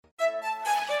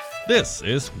This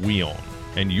is WION,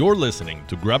 and you're listening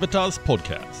to Gravitas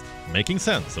podcast, making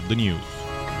sense of the news.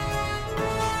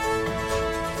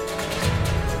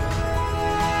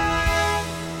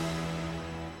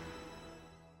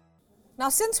 Now,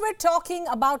 since we're talking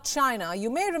about China,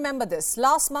 you may remember this.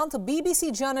 Last month, a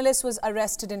BBC journalist was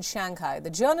arrested in Shanghai.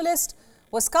 The journalist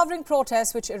was covering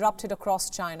protests which erupted across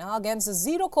China against the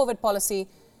zero-COVID policy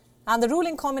and the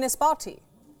ruling Communist Party.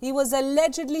 He was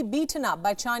allegedly beaten up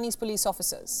by Chinese police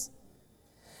officers.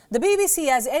 The BBC,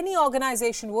 as any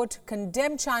organization would,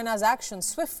 condemned China's actions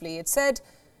swiftly. It said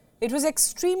it was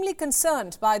extremely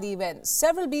concerned by the events.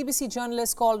 Several BBC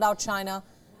journalists called out China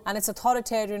and its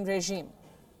authoritarian regime.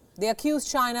 They accused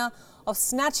China of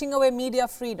snatching away media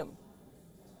freedom.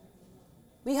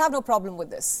 We have no problem with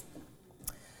this.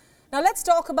 Now let's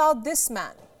talk about this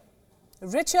man,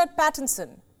 Richard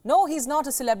Pattinson. No, he's not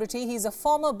a celebrity. He's a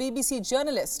former BBC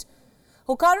journalist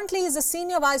who currently is the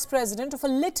senior vice president of a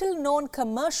little-known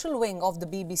commercial wing of the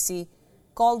BBC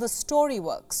called the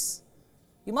Storyworks.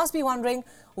 You must be wondering,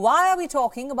 why are we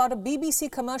talking about a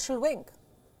BBC commercial wing?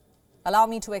 Allow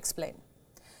me to explain.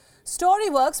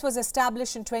 Storyworks was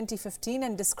established in 2015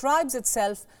 and describes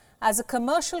itself as a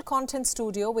commercial content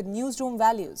studio with newsroom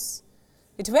values.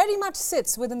 It very much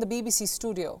sits within the BBC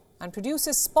studio and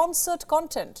produces sponsored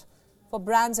content for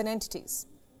brands and entities.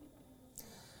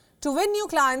 To win new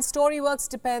clients, Storyworks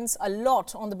depends a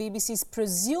lot on the BBC's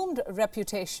presumed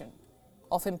reputation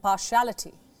of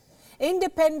impartiality,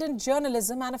 independent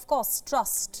journalism and, of course,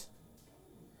 trust.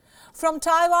 From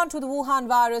Taiwan to the Wuhan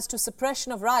virus to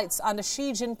suppression of rights under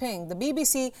Xi Jinping, the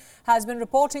BBC has been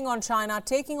reporting on China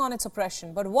taking on its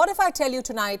oppression. But what if I tell you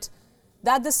tonight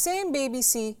that the same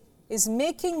BBC is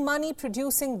making money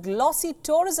producing glossy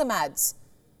tourism ads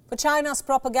for China's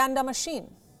propaganda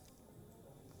machine?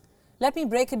 Let me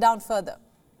break it down further.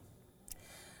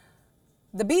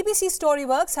 The BBC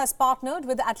Storyworks has partnered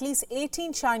with at least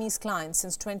 18 Chinese clients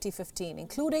since 2015,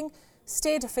 including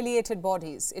state-affiliated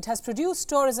bodies. It has produced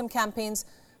tourism campaigns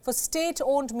for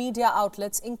state-owned media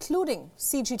outlets, including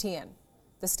CGTN,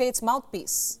 the state's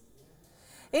mouthpiece.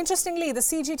 Interestingly, the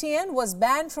CGTN was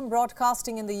banned from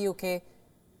broadcasting in the UK.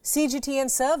 CGTN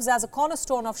serves as a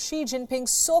cornerstone of Xi Jinping's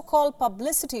so-called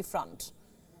publicity front.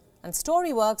 And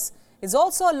Storyworks is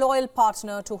also a loyal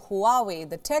partner to Huawei,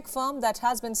 the tech firm that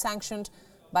has been sanctioned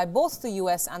by both the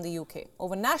US and the UK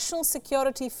over national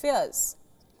security fears.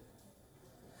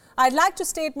 I'd like to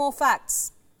state more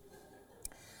facts.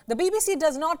 The BBC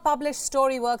does not publish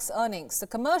Storyworks' earnings. The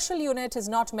commercial unit is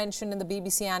not mentioned in the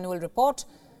BBC annual report,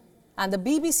 and the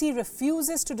BBC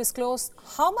refuses to disclose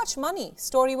how much money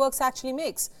Storyworks actually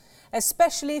makes,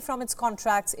 especially from its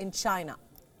contracts in China.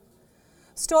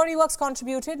 Storyworks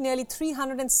contributed nearly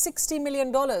 $360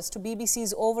 million to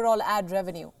BBC's overall ad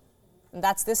revenue, and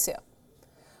that's this year.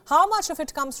 How much of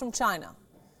it comes from China?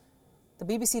 The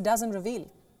BBC doesn't reveal.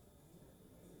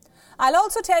 I'll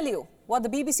also tell you what the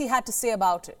BBC had to say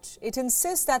about it. It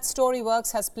insists that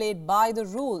Storyworks has played by the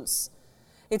rules.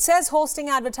 It says hosting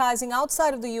advertising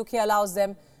outside of the UK allows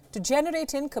them to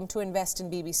generate income to invest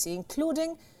in BBC,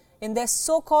 including in their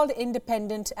so-called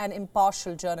independent and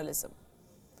impartial journalism.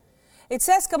 It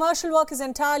says commercial work is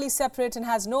entirely separate and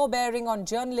has no bearing on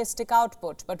journalistic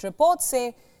output, but reports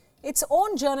say its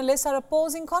own journalists are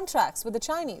opposing contracts with the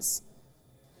Chinese.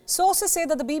 Sources say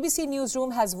that the BBC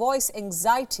newsroom has voiced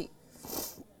anxiety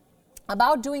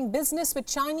about doing business with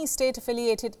Chinese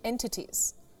state-affiliated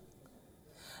entities.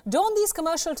 Don't these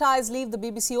commercial ties leave the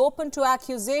BBC open to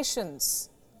accusations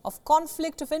of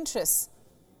conflict of interest,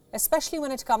 especially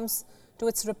when it comes to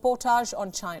its reportage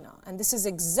on China? And this is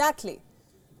exactly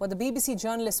what the BBC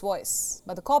journalists voice.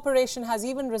 But the corporation has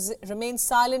even remained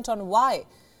silent on why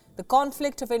the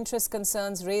conflict of interest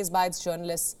concerns raised by its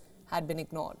journalists had been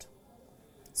ignored.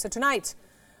 So tonight,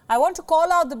 I want to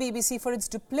call out the BBC for its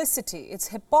duplicity, its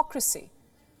hypocrisy.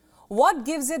 What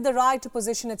gives it the right to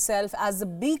position itself as the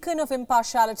beacon of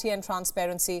impartiality and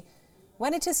transparency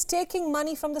when it is taking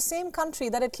money from the same country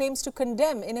that it claims to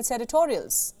condemn in its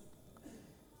editorials?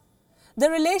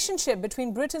 The relationship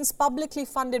between Britain's publicly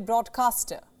funded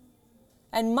broadcaster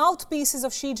and mouthpieces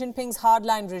of Xi Jinping's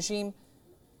hardline regime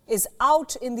is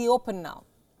out in the open now.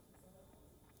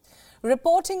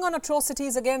 Reporting on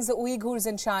atrocities against the Uyghurs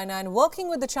in China and working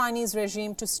with the Chinese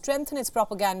regime to strengthen its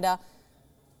propaganda,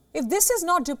 if this is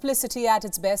not duplicity at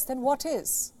its best, then what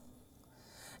is?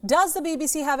 Does the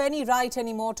BBC have any right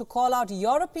anymore to call out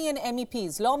European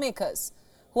MEPs, lawmakers,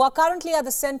 who are currently at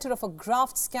the center of a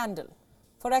graft scandal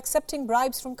for accepting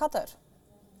bribes from Qatar?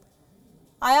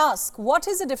 I ask, what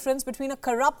is the difference between a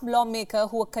corrupt lawmaker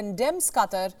who condemns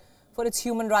Qatar for its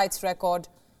human rights record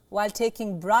while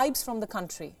taking bribes from the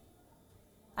country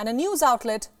and a news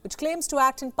outlet which claims to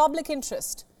act in public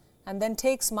interest and then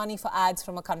takes money for ads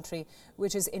from a country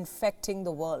which is infecting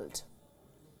the world.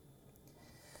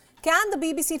 Can the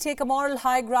BBC take a moral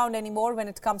high ground anymore when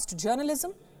it comes to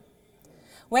journalism?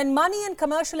 When money and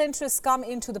commercial interests come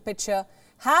into the picture,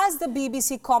 has the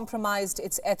BBC compromised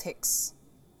its ethics?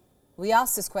 We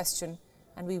ask this question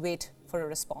and we wait for a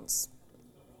response.